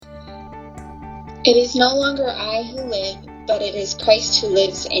It is no longer I who live, but it is Christ who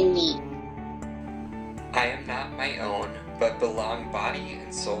lives in me. I am not my own, but belong body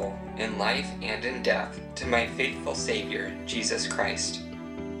and soul, in life and in death, to my faithful Savior, Jesus Christ.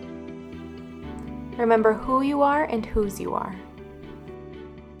 Remember who you are and whose you are.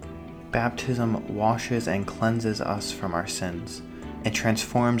 Baptism washes and cleanses us from our sins and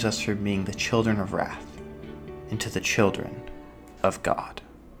transforms us from being the children of wrath into the children of God.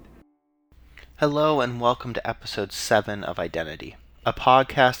 Hello and welcome to episode 7 of Identity, a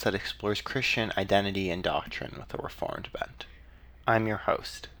podcast that explores Christian identity and doctrine with a reformed bent. I'm your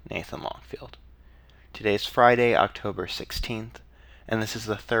host, Nathan Longfield. Today is Friday, October 16th, and this is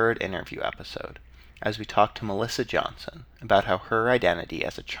the third interview episode, as we talk to Melissa Johnson about how her identity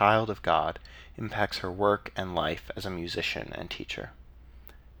as a child of God impacts her work and life as a musician and teacher.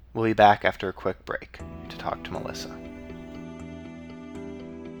 We'll be back after a quick break to talk to Melissa.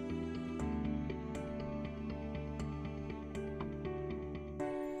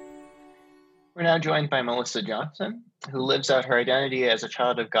 We're now joined by Melissa Johnson, who lives out her identity as a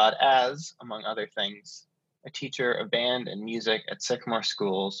child of God as, among other things, a teacher of band and music at Sycamore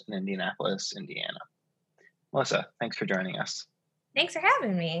Schools in Indianapolis, Indiana. Melissa, thanks for joining us. Thanks for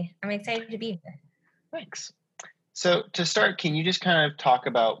having me. I'm excited to be here. Thanks. So to start, can you just kind of talk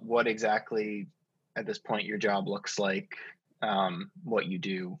about what exactly at this point your job looks like, what you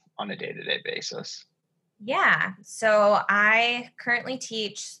do on a day-to-day basis? Yeah, so I currently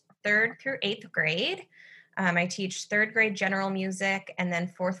teach 3rd through 8th grade. I teach 3rd grade general music and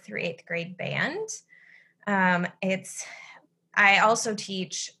then 4th through 8th grade band. I also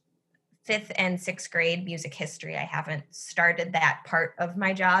teach 5th and 6th grade music history. I haven't started that part of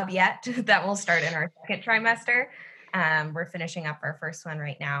my job yet. That will start in our second trimester. We're finishing up our first one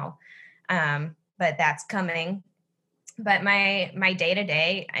right now, but that's coming. But my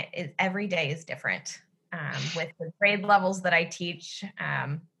day-to-day, every day is different. With the grade levels that I teach,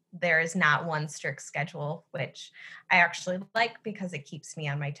 there is not one strict schedule, which I actually like because it keeps me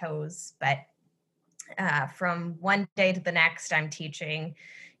on my toes. But from one day to the next, I'm teaching,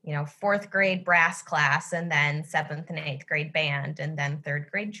 4th grade brass class, and then 7th and 8th grade band, and then 3rd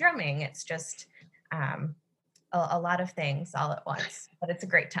grade drumming. It's just a lot of things all at once, but it's a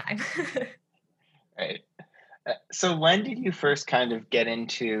great time. Right. So when did you first kind of get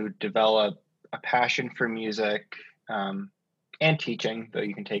into develop a passion for music and teaching, though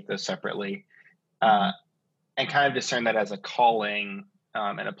you can take those separately, and kind of discern that as a calling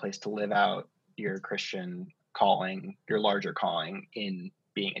and a place to live out your Christian calling, your larger calling in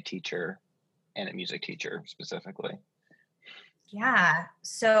being a teacher and a music teacher specifically? Yeah.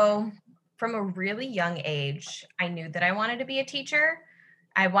 So from a really young age, I knew that I wanted to be a teacher.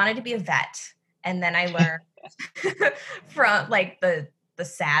 I wanted to be a vet. And then I learned from like the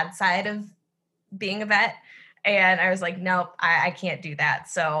sad side of being a vet. And I was like, nope, I can't do that.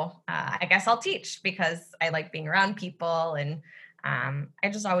 So I guess I'll teach because I like being around people. And I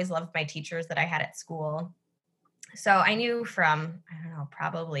just always loved my teachers that I had at school. So I knew from, I don't know,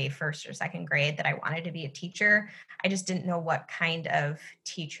 probably 1st or 2nd grade that I wanted to be a teacher. I just didn't know what kind of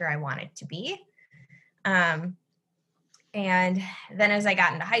teacher I wanted to be. And then as I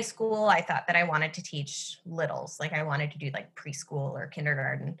got into high school, I thought that I wanted to teach littles. Like I wanted to do like preschool or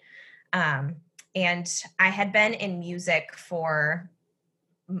kindergarten. And I had been in music for,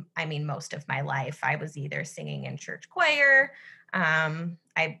 most of my life. I was either singing in church choir.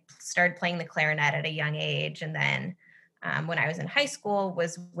 I started playing the clarinet at a young age. And then when I was in high school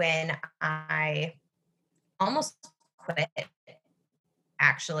was when I almost quit.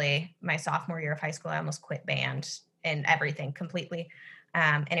 Actually, my sophomore year of high school, I almost quit band and everything completely.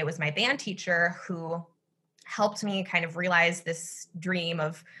 And it was my band teacher who helped me kind of realize this dream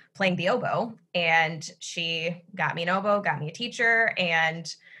of playing the oboe. And she got me an oboe, got me a teacher,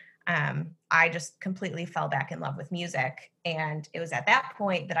 and I just completely fell back in love with music. And it was at that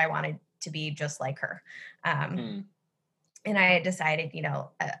point that I wanted to be just like her. And I had decided,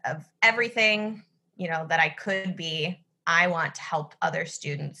 of everything, that I could be, I want to help other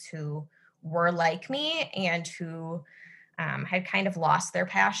students who were like me and who had kind of lost their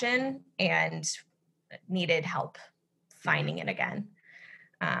passion and needed help finding it again.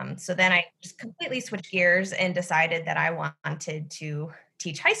 So then I just completely switched gears and decided that I wanted to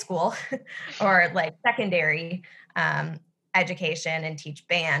teach high school or like secondary education and teach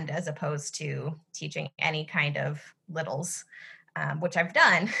band as opposed to teaching any kind of littles, which I've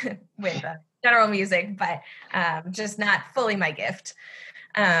done with general music, but just not fully my gift.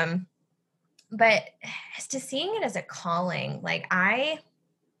 But as to seeing it as a calling, like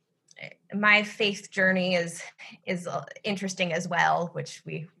my faith journey is interesting as well, which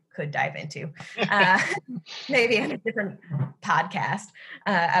we could dive into, maybe in a different podcast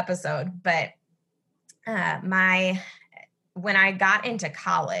episode. But when I got into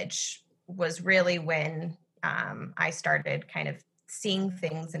college was really when I started kind of seeing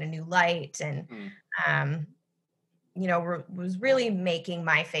things in a new light, and was really making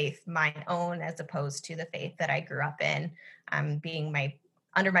my faith my own, as opposed to the faith that I grew up in, being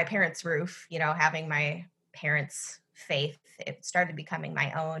under my parents' roof, having my parents' faith. It started becoming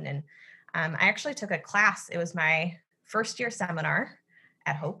my own. And I actually took a class. It was my first year seminar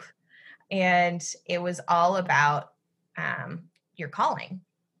at Hope. And it was all about your calling.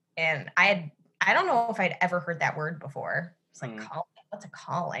 And I don't know if I'd ever heard that word before. It's like, calling. What's a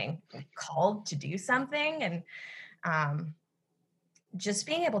calling? I'm called to do something. And just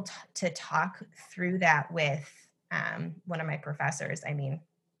being able to talk through that with one of my professors. I mean,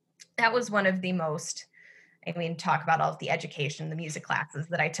 that was one of the most, talk about all of the education, the music classes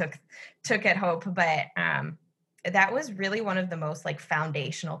that I took at Hope, but that was really one of the most like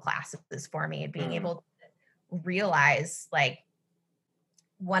foundational classes for me, being able to realize like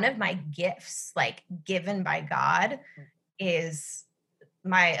one of my gifts, like given by God, is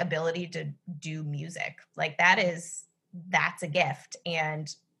my ability to do music. Like that's a gift,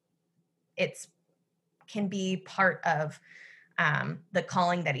 and it's can be part of the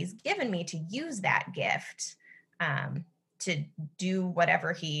calling that he's given me to use that gift to do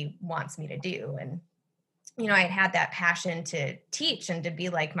whatever he wants me to do. And I had that passion to teach and to be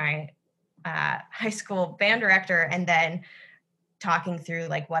like my high school band director, and then talking through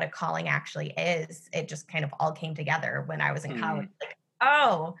like what a calling actually is. It just kind of all came together when I was in college. Like,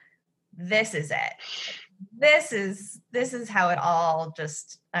 oh, this is it. This is how it all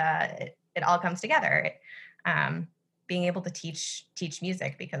just it all comes together. Being able to teach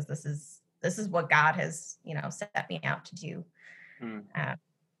music, because this is what God has set me out to do.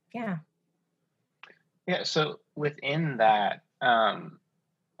 Yeah. So within that,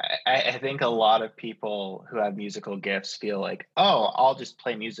 I think a lot of people who have musical gifts feel like, oh, I'll just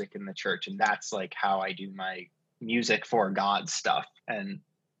play music in the church, and that's like how I do my music for God stuff. And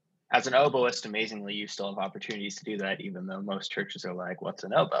as an oboist, amazingly, you still have opportunities to do that, even though most churches are like, what's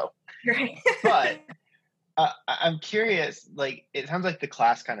an oboe? Right. But I'm curious, like, it sounds like the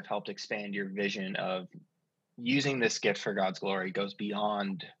class kind of helped expand your vision of using this gift for God's glory goes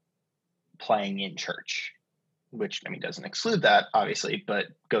beyond playing in church, which, doesn't exclude that, obviously, but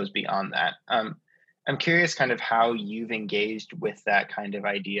goes beyond that. I'm curious kind of how you've engaged with that kind of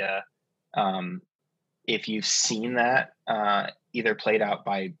idea, if you've seen that either played out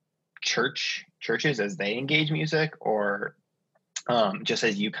by churches as they engage music, or just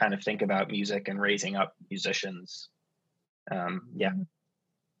as you kind of think about music and raising up musicians. Yeah.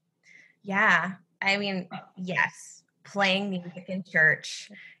 Yes, playing music in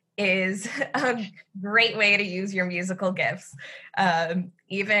church is a great way to use your musical gifts.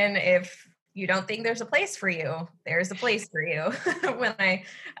 Even if you don't think there's a place for you, there's a place for you. When I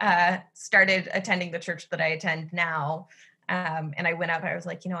started attending the church that I attend now, and I went up, I was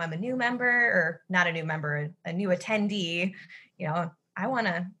like, I'm a new member, or not a new member, a new attendee. I want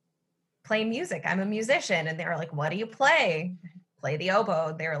to play music. I'm a musician. And they were like, what do you play? Play the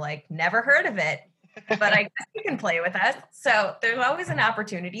oboe. They were like, never heard of it, but I guess you can play with us. So there's always an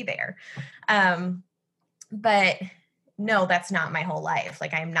opportunity there. But no, that's not my whole life.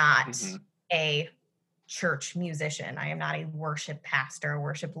 Like, I'm not a church musician. I am not a worship pastor,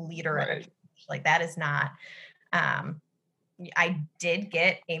 worship leader. Right. Like, that is not, I did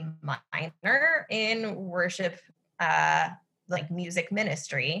get a minor in worship, like music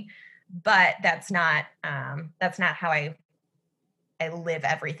ministry, but that's not how I live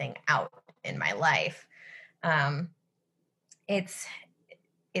everything out in my life. It's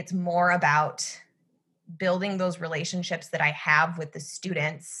more about building those relationships that I have with the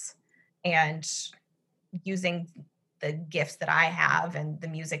students, and using the gifts that I have and the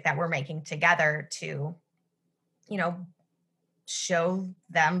music that we're making together to, show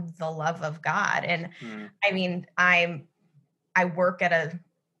them the love of God. And I work at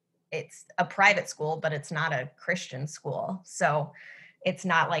it's a private school, but it's not a Christian school. So it's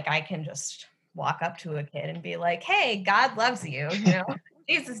not like I can just walk up to a kid and be like, hey, God loves you.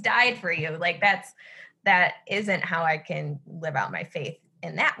 Jesus died for you. Like, that isn't how I can live out my faith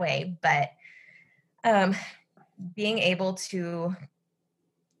in that way. But being able to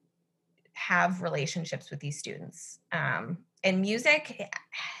have relationships with these students, and music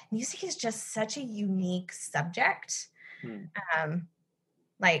is just such a unique subject.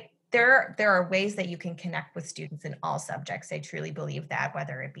 Like, there are ways that you can connect with students in all subjects. I truly believe that,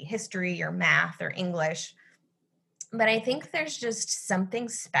 whether it be history or math or English. But I think there's just something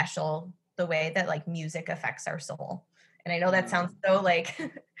special the way that like music affects our soul. And I know that sounds so like,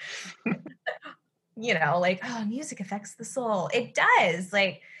 like, oh, music affects the soul. It does.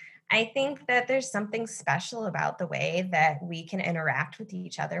 Like, I think that there's something special about the way that we can interact with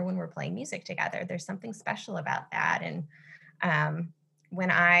each other when we're playing music together. There's something special about that. And when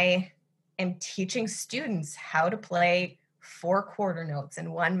I am teaching students how to play 4 quarter notes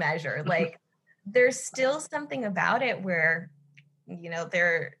in one measure, like there's still something about it where,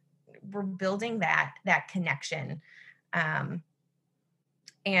 we're building that connection. And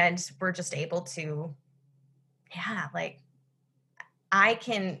we're just able to, like I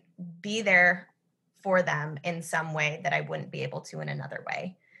can be there for them in some way that I wouldn't be able to in another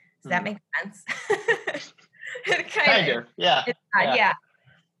way. Does that make sense? Kind of, yeah.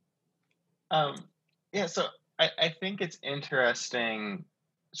 Yeah. So I think it's interesting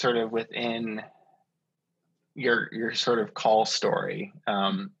sort of within your sort of call story,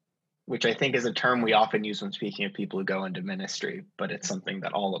 which I think is a term we often use when speaking of people who go into ministry, but it's something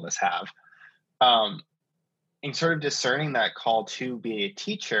that all of us have. In sort of discerning that call to be a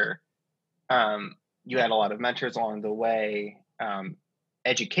teacher, you had a lot of mentors along the way.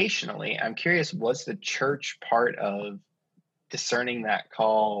 Educationally, I'm curious, was the church part of discerning that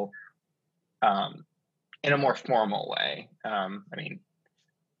call in a more formal way? I mean,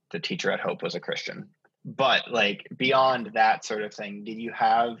 the teacher at Hope was a Christian, but like beyond that sort of thing, did you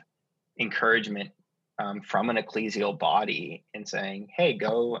have encouragement from an ecclesial body in saying, hey,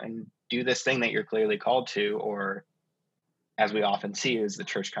 go and do this thing that you're clearly called to? Or as we often see, is the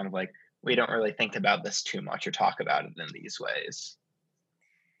church kind of like, we don't really think about this too much or talk about it in these ways?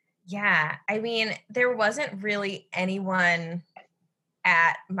 Yeah. I mean, there wasn't really anyone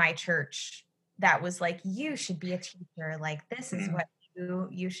at my church that was like, you should be a teacher. Like, this is what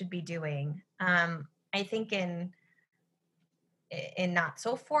you should be doing. I think in not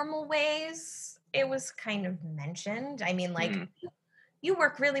so formal ways, it was kind of mentioned. I mean, like, you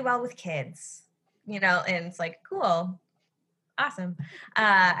work really well with kids, and it's like, cool. Awesome.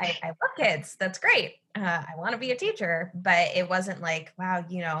 I love kids. That's great. I want to be a teacher, but it wasn't like, wow,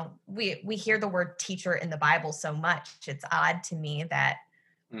 we hear the word teacher in the Bible so much. It's odd to me that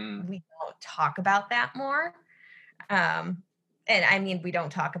we don't talk about that more. And I mean, we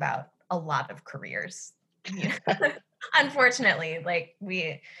don't talk about a lot of careers. Unfortunately, like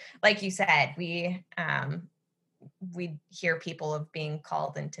you said, we hear people of being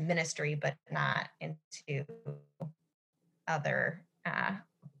called into ministry, but not into other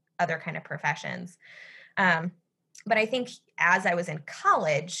kind of professions. But I think as I was in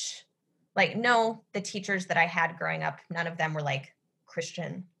college, the teachers that I had growing up, none of them were like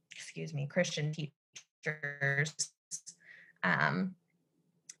Christian teachers.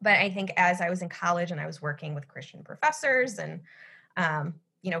 But I think as I was in college and I was working with Christian professors and,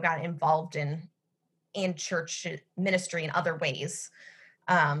 got involved in church ministry in other ways,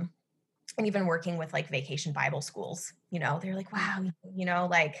 and even working with like vacation Bible schools, they're like, wow,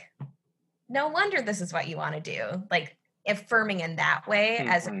 no wonder this is what you want to do. Like affirming in that way,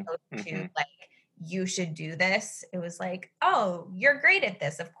 as opposed to like, you should do this. It was like, oh, you're great at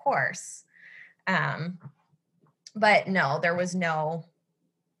this, of course. But no, there was no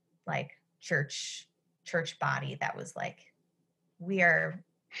like church body that was like, we are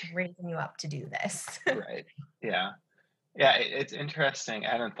raising you up to do this. Right. Yeah. Yeah. It's interesting.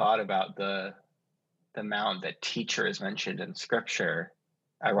 I hadn't thought about the amount that teacher is mentioned in scripture,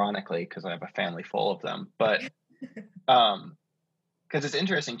 ironically, because I have a family full of them, but because it's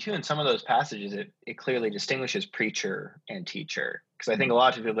interesting too, in some of those passages, it clearly distinguishes preacher and teacher. Because I think a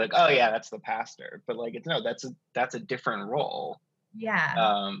lot of people are like, oh yeah, that's the pastor, but like, that's a different role.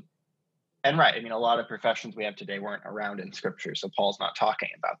 Yeah. And right, I mean, a lot of professions we have today weren't around in scripture, so Paul's not talking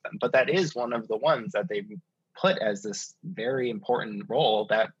about them, but that is one of the ones that they've put as this very important role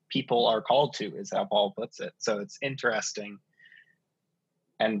that people are called to, is how Paul puts it. So it's interesting.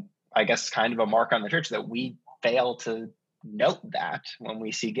 And I guess kind of a mark on the church that we fail to note that when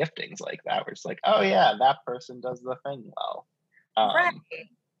we see giftings like that, where it's like, oh yeah, that person does the thing well. Right.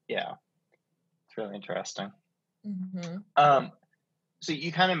 Yeah, it's really interesting. Mm-hmm. So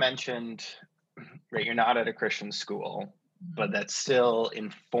you kind of mentioned, right, you're not at a Christian school, but that still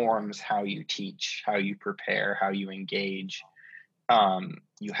informs how you teach, how you prepare, how you engage.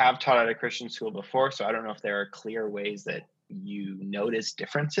 You have taught at a Christian school before, so I don't know if there are clear ways that you notice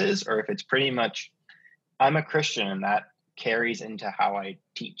differences, or if it's pretty much, I'm a Christian and that carries into how I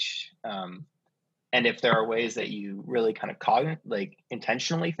teach. And if there are ways that you really kind of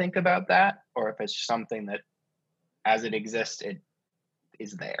intentionally think about that, or if it's something that as it exists, it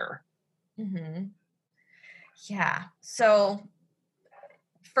is there. Mm-hmm. Yeah. So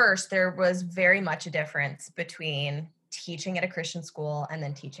first, there was very much a difference between teaching at a Christian school and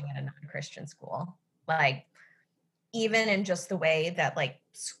then teaching at a non-Christian school. Like, even in just the way that like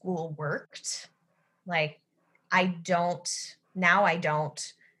school worked, like I don't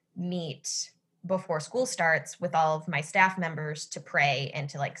meet before school starts with all of my staff members to pray and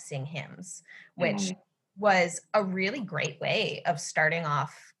to like sing hymns, which was a really great way of starting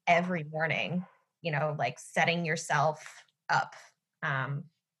off every morning, like setting yourself up,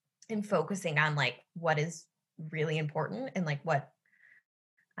 and focusing on like what is really important and like what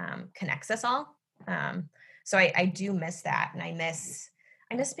connects us all. So I do miss that, and I miss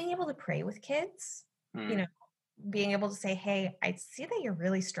being able to pray with kids. Being able to say, "Hey, I see that you're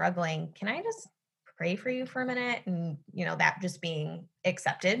really struggling. Can I just pray for you for a minute?" And that just being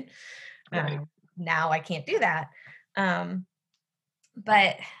accepted. Right. Now I can't do that,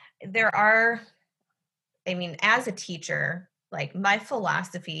 but there are. I mean, as a teacher, like my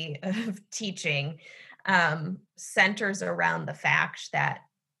philosophy of teaching centers around the fact that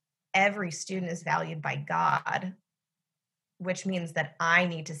every student is valued by God, which means that I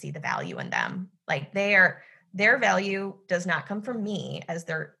need to see the value in them. Like their value does not come from me as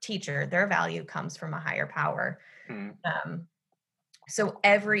their teacher. Their value comes from a higher power. So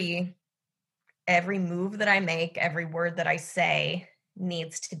every move that I make, every word that I say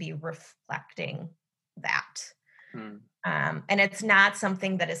needs to be reflecting that. And it's not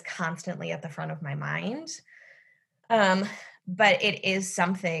something that is constantly at the front of my mind. But it is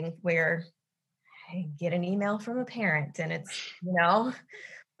something where I get an email from a parent and it's,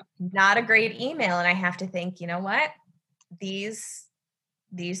 not a great email. And I have to think, you know what? These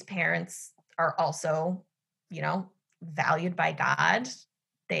parents are also, valued by God.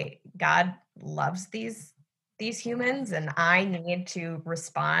 God loves these humans, and I need to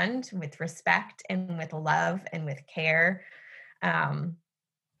respond with respect and with love and with care,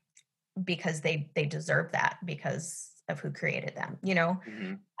 because they deserve that because of who created them.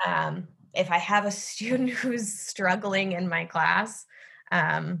 If I have a student who's struggling in my class,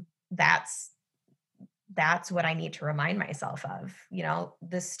 that's what I need to remind myself of.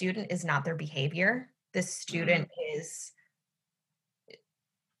 The student is not their behavior. The student is,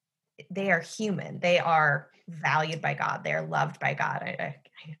 they are human. They are valued by God. They are loved by God. I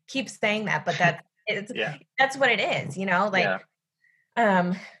keep saying that, but that's what it is,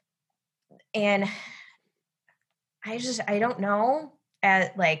 and I don't know,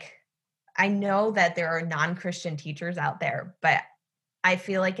 I know that there are non-Christian teachers out there, but I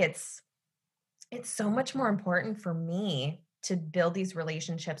feel like it's so much more important for me to build these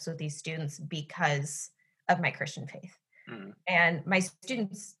relationships with these students because of my Christian faith. And my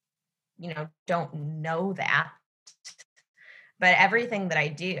students, don't know that. But everything that I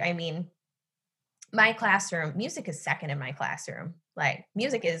do, I mean, my classroom, music is second in my classroom. Like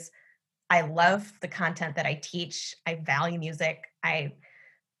music is, I love the content that I teach. I value music.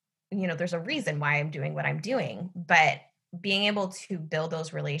 There's a reason why I'm doing what I'm doing, but being able to build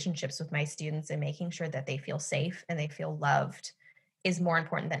those relationships with my students and making sure that they feel safe and they feel loved is more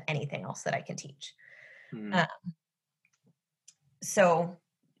important than anything else that I can teach. So,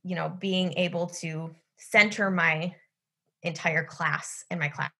 being able to center my entire class and my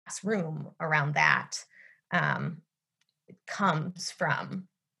classroom around that comes from,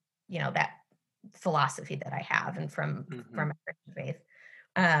 that philosophy that I have and from my Christian faith.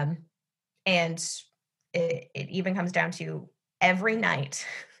 And it even comes down to every night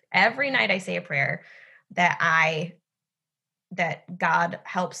I say a prayer that God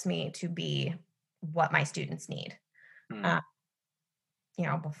helps me to be what my students need.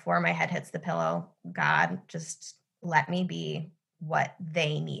 Before my head hits the pillow, God, just let me be what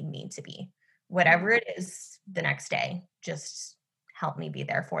they need me to be. Whatever it is the next day, just help me be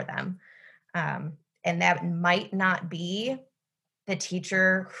there for them. And that might not be the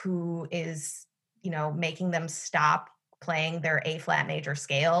teacher who is, making them stop playing their A flat major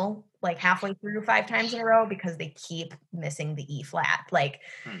scale like halfway through 5 times in a row because they keep missing the E flat. Like,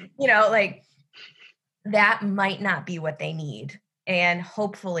 like that might not be what they need. And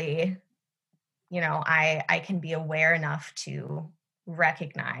hopefully, I can be aware enough to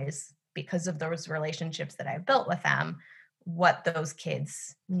recognize, because of those relationships that I've built with them, what those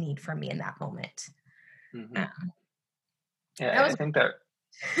kids need from me in that moment. Yeah, I think that.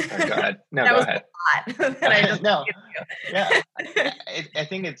 Oh, go ahead. No, that go was ahead. A lot that I just No, yeah, I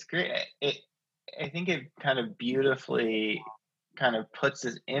think it's great. I think it kind of beautifully kind of puts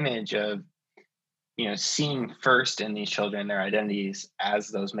this image of, seeing first in these children their identities as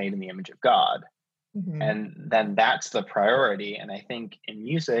those made in the image of God. And then that's the priority. And I think in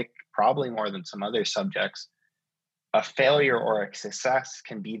music, probably more than some other subjects, a failure or a success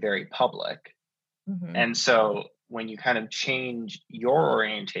can be very public. Mhm. And so when you kind of change your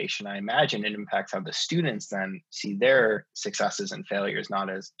orientation, I imagine it impacts how the students then see their successes and failures, not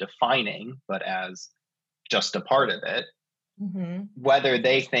as defining, but as just a part of it. Mhm. Whether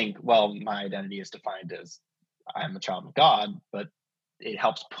they think, well, my identity is defined as I'm a child of God, but it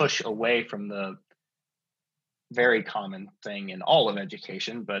helps push away from the very common thing in all of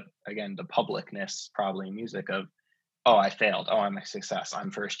education, but again, the publicness probably in music of, oh, I failed, oh, I'm a success,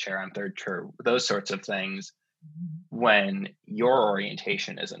 I'm first chair, I'm third chair, those sorts of things, when your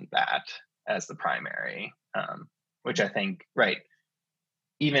orientation isn't that as the primary, which I think, right,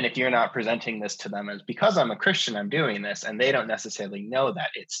 even if you're not presenting this to them as because I'm a Christian, I'm doing this, and they don't necessarily know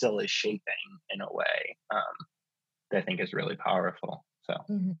that, it still is shaping in a way that I think is really powerful. So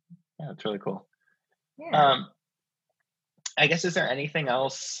Mhm. yeah, it's really cool. Yeah. I guess, is there anything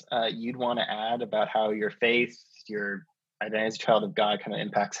else you'd want to add about how your faith, your identity as a child of God kind of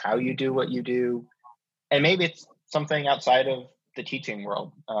impacts how you do what you do? And maybe it's something outside of the teaching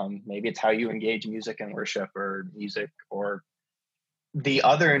world. Maybe it's how you engage music and worship, or music, or the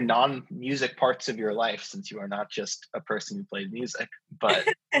other non-music parts of your life, since you are not just a person who plays music. But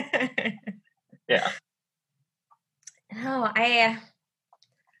yeah. No, I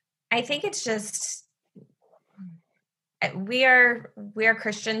think it's just we are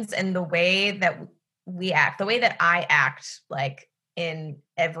Christians, and the way that we act, the way that I act, like in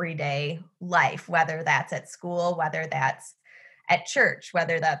everyday life, whether that's at school, whether that's at church,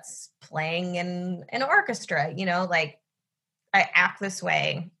 whether that's playing in an orchestra, like I act this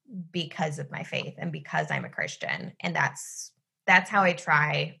way because of my faith and because I'm a Christian. And that's how I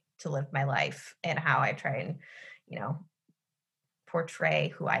try to live my life, and how I try and, portray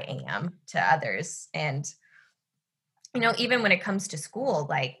who I am to others. And, even when it comes to school,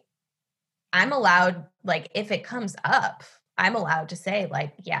 like I'm allowed, like if it comes up, I'm allowed to say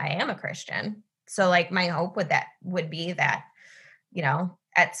like, yeah, I am a Christian. So like my hope would be that,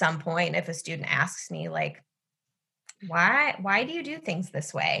 at some point, if a student asks me like, why do you do things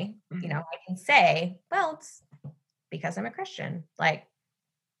this way? I can say, well, it's because I'm a Christian. Like,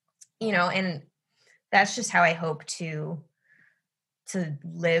 and that's just how I hope to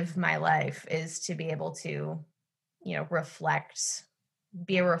live my life, is to be able to,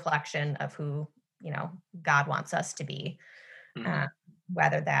 be a reflection of who, God wants us to be.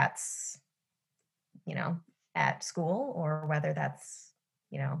 Whether that's, at school, or whether that's,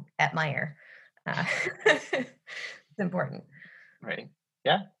 at Meyer. It's important. Right.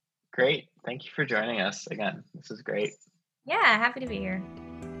 Yeah. Great. Thank you for joining us again. This is great. Yeah, happy to be here.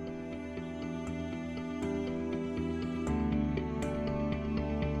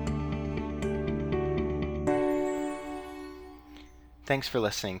 Thanks for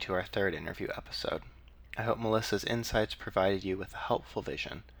listening to our third interview episode. I hope Melissa's insights provided you with a helpful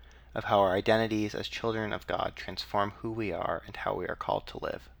vision of how our identities as children of God transform who we are and how we are called to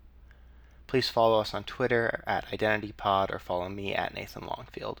live. Please follow us on Twitter at IdentityPod, or follow me at Nathan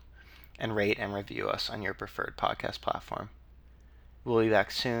Longfield, and rate and review us on your preferred podcast platform. We'll be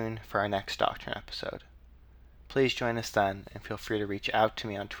back soon for our next Doctrine episode. Please join us then, and feel free to reach out to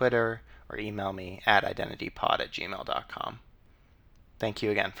me on Twitter or email me at identitypod@gmail.com. Thank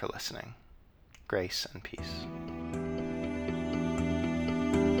you again for listening. Grace and peace.